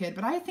thing for a kid,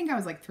 but I think I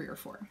was like 3 or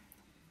 4.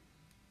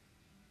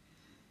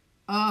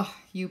 Oh,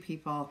 you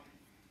people.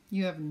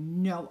 You have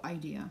no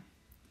idea.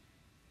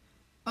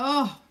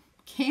 Oh,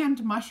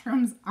 canned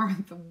mushrooms are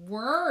the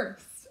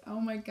worst. Oh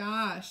my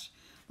gosh.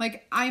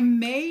 Like, I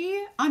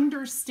may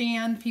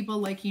understand people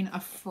liking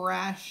a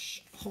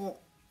fresh whole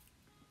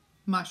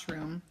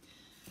mushroom.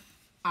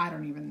 I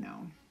don't even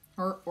know.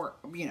 Or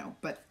you know,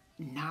 but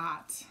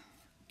not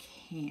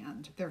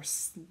canned. They're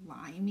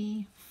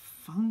slimy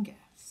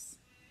fungus.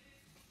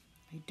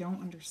 I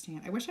don't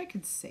understand. I wish I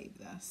could save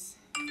this,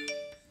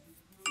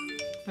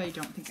 but I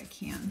don't think I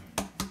can.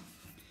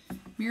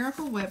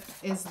 Miracle Whip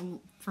is,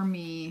 for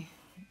me,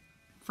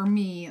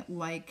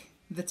 like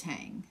the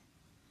tang.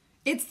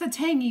 It's the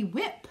tangy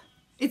whip.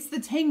 It's the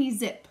tangy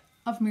zip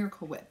of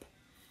Miracle Whip.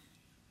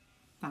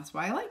 That's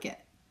why I like it,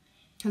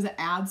 because it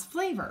adds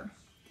flavor.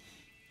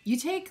 You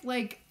take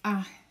like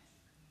a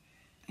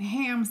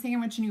ham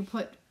sandwich and you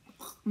put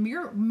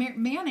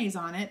mayonnaise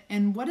on it,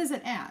 and what does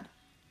it add?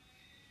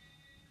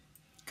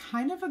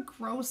 Kind of a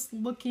gross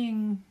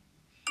looking,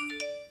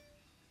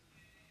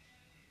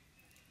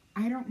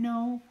 I don't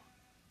know.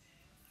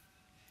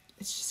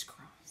 It's just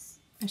gross.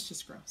 It's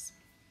just gross.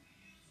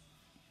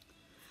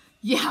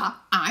 Yeah,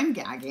 I'm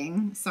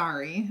gagging.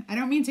 Sorry. I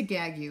don't mean to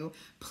gag you.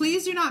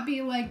 Please do not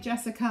be like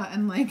Jessica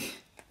and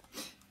like,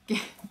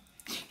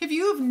 if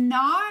you have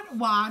not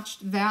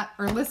watched that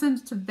or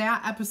listened to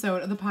that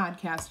episode of the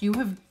podcast, you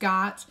have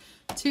got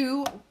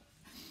to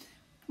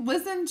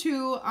listen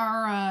to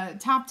our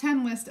top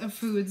 10 list of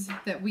foods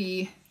that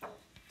we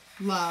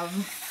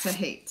love to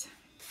hate.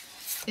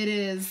 It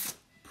is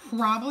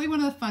probably one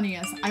of the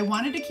funniest. I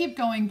wanted to keep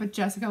going, but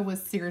Jessica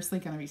was seriously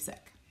going to be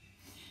sick.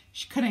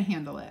 She couldn't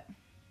handle it.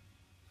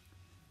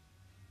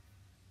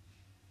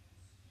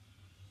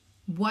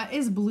 What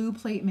is blue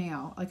plate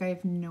mayo? Like, I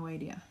have no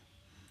idea.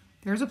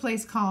 There's a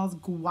place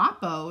called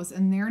Guapo's,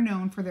 and they're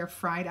known for their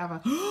fried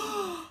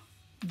avocado.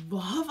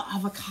 Love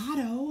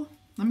avocado.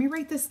 Let me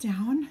write this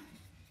down.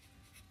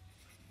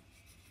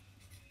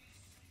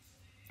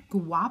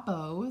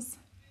 Guapo's.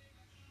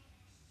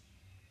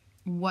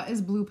 What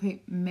is blue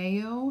plate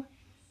mayo?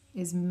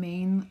 Is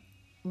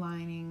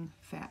mainlining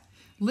fat.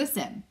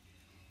 Listen,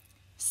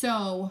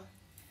 so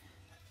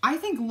I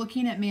think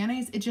looking at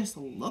mayonnaise, it just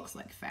looks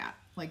like fat.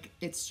 Like,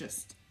 it's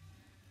just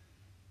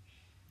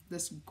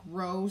this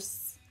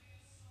gross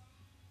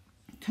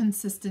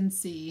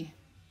consistency.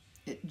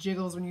 It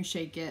jiggles when you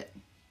shake it,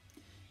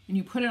 and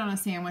you put it on a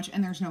sandwich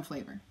and there's no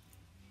flavor.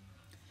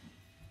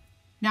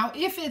 Now,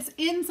 if it's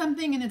in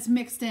something and it's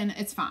mixed in,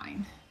 it's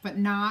fine, but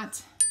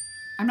not,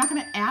 I'm not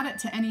going to add it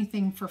to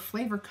anything for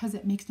flavor because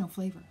it makes no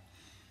flavor.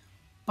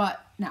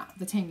 But now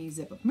the tangy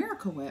zip of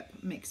Miracle Whip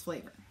makes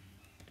flavor.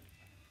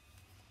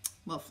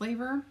 Well,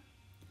 flavor.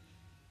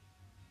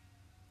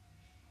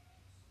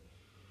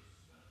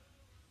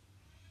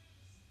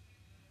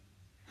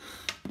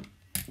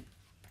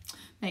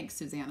 Thanks,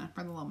 Susanna,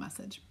 for the little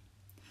message.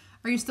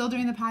 Are you still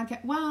doing the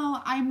podcast?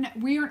 Well,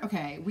 we are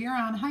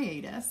on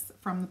hiatus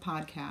from the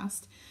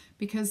podcast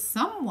because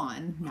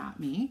someone, not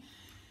me,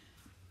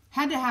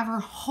 had to have her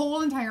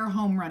whole entire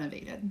home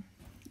renovated.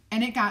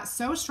 And it got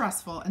so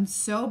stressful and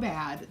so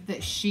bad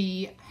that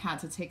she had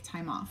to take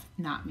time off,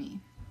 not me.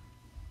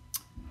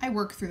 I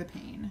work through the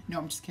pain. No,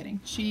 I'm just kidding.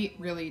 She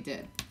really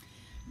did.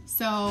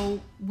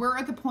 So we're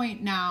at the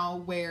point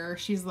now where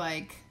she's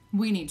like,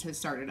 we need to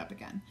start it up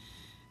again.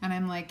 And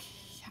I'm like,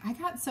 I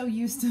got so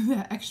used to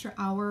the extra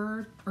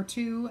hour or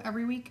 2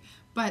 every week,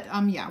 but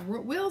yeah,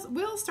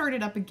 we'll start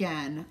it up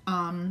again.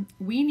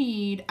 We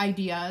need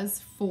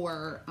ideas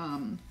for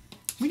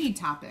we need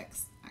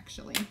topics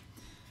actually.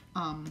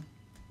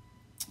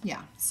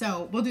 Yeah,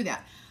 so we'll do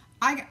that.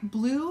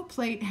 Blue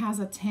plate has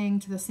a tang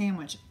to the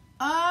sandwich.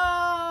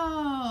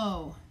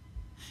 Oh,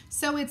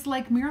 so it's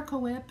like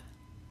Miracle Whip.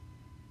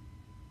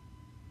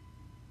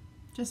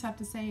 Just have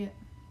to say it.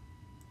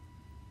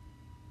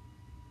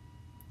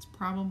 It's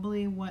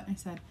probably what I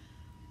said.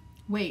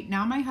 Wait,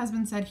 now my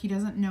husband said he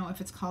doesn't know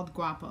if it's called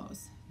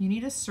guapos. You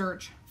need to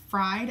search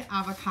fried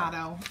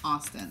avocado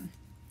Austin.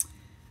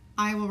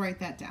 I will write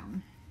that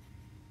down.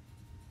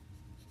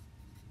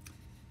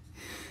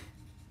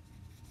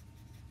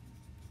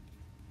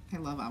 I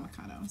love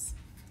avocados.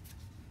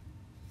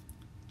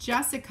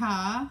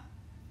 Jessica,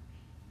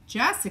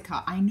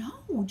 I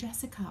know,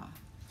 Jessica,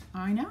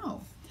 I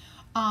know.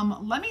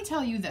 Let me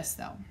tell you this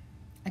though.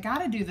 I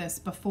gotta do this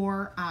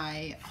before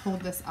I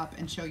hold this up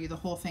and show you the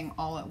whole thing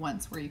all at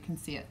once where you can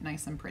see it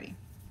nice and pretty.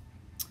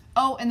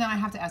 Oh, and then I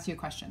have to ask you a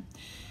question.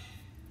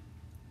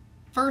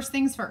 First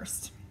things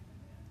first.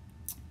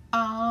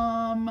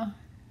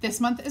 This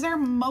month is our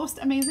most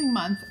amazing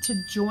month to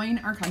join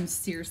our, I'm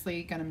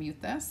seriously gonna mute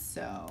this,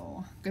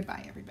 so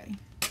goodbye everybody.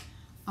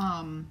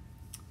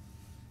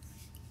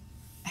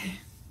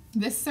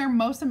 This is our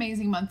most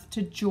amazing month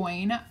to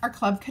join our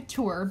Club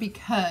Couture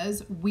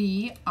because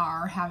we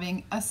are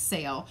having a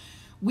sale.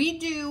 We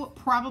do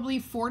probably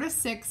 4 to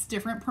 6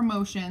 different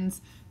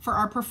promotions for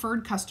our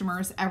preferred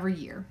customers every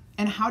year.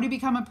 And how to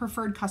become a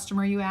preferred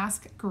customer, you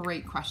ask?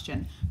 Great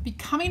question.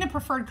 Becoming a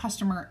preferred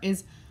customer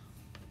is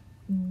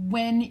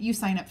when you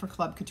sign up for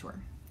Club Couture.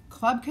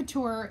 Club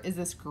Couture is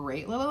this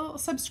great little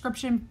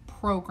subscription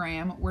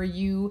program where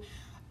you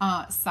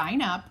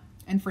sign up,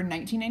 and for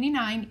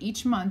 $19.99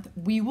 each month,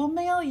 we will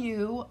mail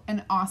you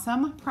an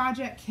awesome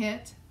project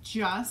kit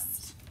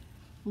just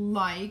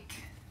like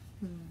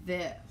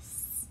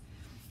this.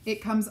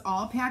 It comes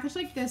all packaged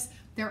like this.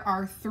 There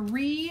are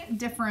 3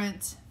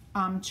 different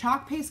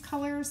chalk paste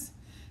colors.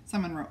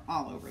 Someone wrote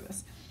all over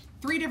this.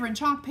 3 different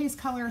chalk paste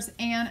colors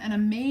and an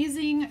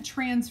amazing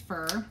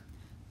transfer.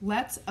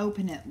 Let's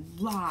open it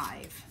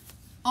live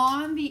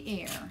on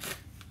the air.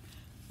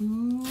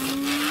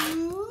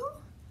 Ooh.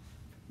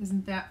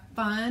 Isn't that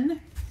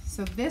fun?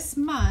 So this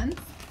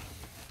month,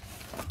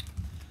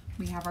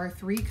 we have our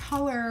 3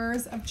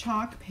 colors of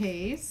chalk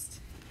paste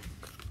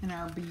and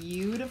our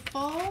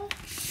beautiful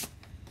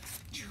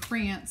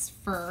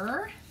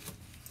transfer.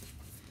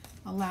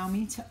 Allow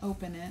me to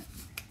open it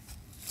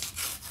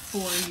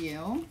for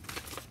you.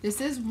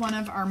 This is one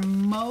of our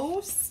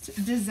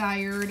most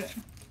desired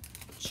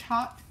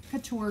Chalk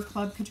Couture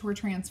Club Couture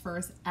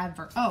transfers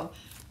ever. Oh,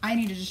 I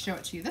need to just show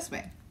it to you this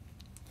way.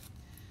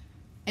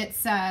 It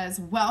says,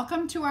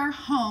 welcome to our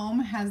home,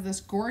 has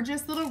this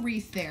gorgeous little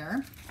wreath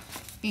there.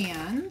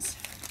 And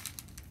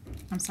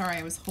I'm sorry,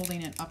 I was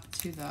holding it up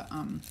to the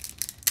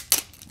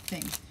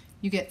thing.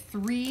 You get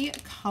 3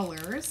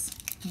 colors.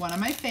 One of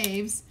my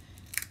faves,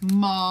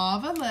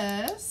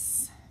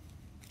 Marvelous,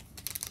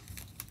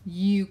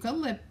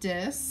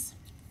 Eucalyptus,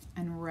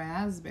 and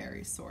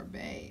Raspberry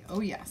Sorbet.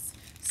 Oh yes.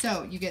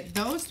 So you get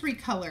those 3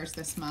 colors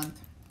this month,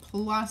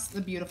 plus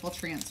the beautiful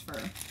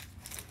transfer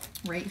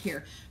right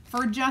here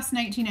for just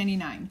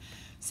 $19.99.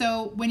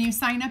 So when you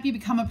sign up, you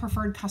become a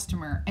preferred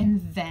customer,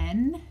 and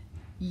then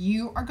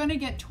you are gonna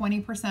get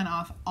 20%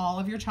 off all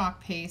of your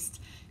chalk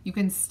paste. You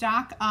can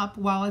stock up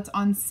while it's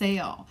on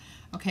sale.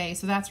 Okay,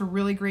 so that's a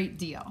really great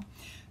deal.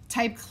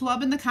 Type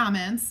club in the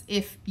comments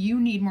if you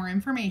need more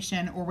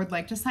information or would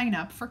like to sign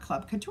up for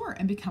Club Couture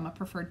and become a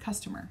preferred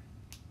customer.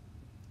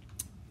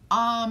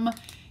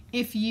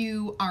 If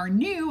you are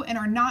new and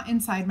are not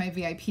inside my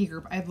VIP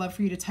group, I'd love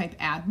for you to type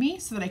add me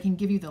so that I can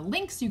give you the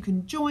links. You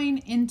can join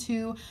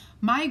into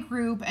my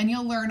group and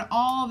you'll learn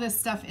all this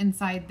stuff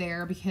inside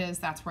there because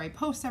that's where I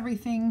post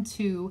everything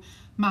to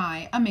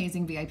my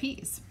amazing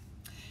VIPs.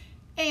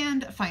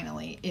 And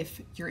finally,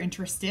 if you're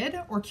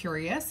interested or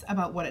curious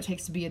about what it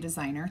takes to be a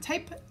designer,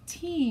 type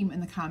team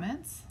in the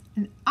comments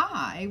and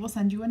I will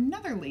send you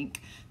another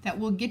link that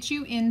will get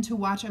you in to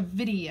watch a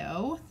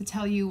video to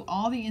tell you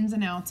all the ins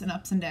and outs and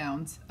ups and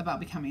downs about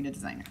becoming a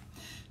designer.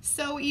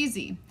 So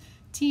easy.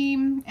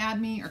 Team,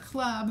 add me, or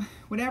club,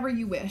 whatever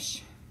you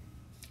wish.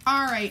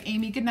 All right,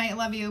 Amy, good night,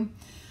 love you.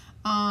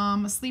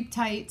 Sleep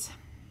tight.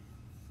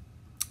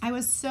 I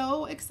was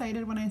so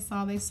excited when I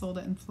saw they sold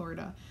it in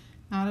Florida.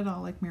 Not at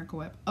all like Miracle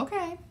Whip.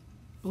 Okay,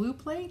 Blue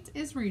Plate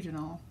is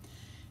regional.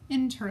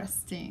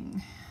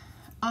 Interesting.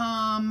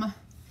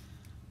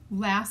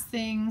 Last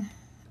thing,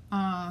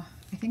 I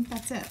think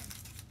that's it.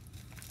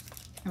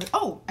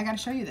 Oh, I gotta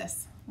show you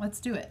this. Let's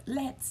do it.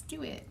 Let's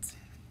do it.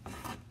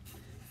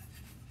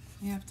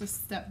 I have to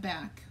step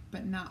back,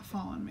 but not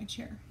fall on my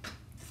chair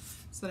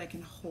so that I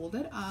can hold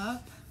it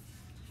up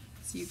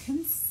so you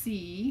can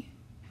see.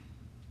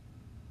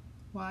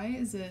 Why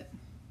is it,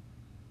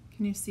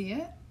 can you see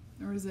it?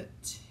 Or is it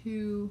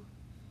too,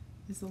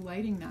 is the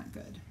lighting not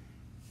good?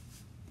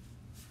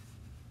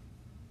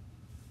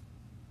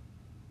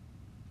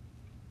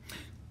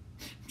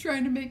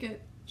 Trying to make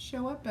it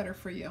show up better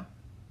for you.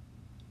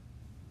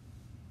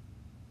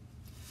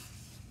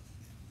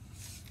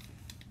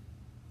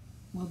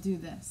 We'll do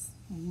this.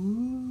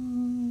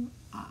 Ooh,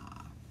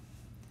 ah.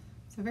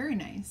 So very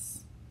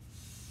nice.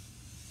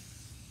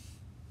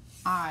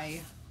 I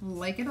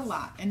like it a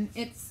lot, and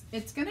it's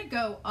gonna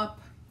go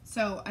up.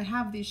 So I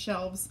have these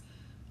shelves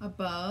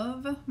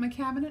above my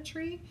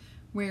cabinetry,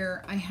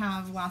 where I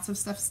have lots of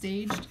stuff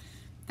staged,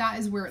 that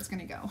is where it's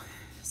going to go.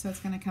 So it's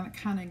going to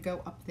kind of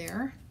go up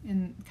there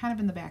and kind of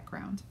in the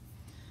background.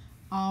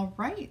 All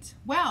right.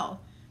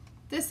 Well,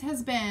 this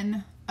has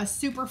been a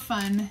super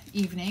fun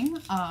evening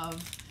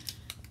of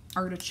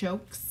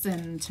artichokes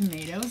and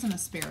tomatoes and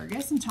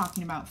asparagus and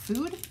talking about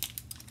food.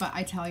 But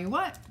I tell you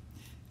what,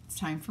 it's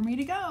time for me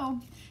to go.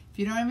 If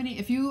you don't have any,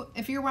 if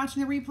you're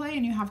watching the replay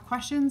and you have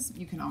questions,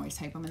 you can always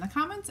type them in the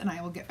comments and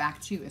I will get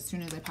back to you as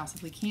soon as I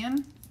possibly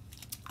can.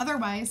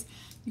 Otherwise,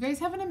 you guys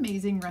have an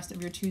amazing rest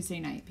of your Tuesday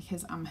night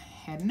because I'm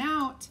heading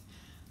out.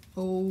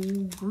 Oh,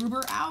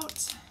 Gruber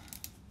out.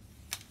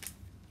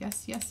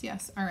 Yes, yes,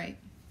 yes. All right.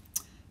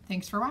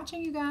 Thanks for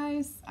watching, you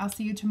guys. I'll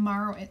see you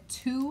tomorrow at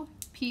 2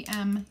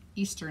 p.m.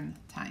 Eastern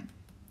time.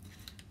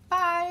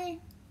 Bye.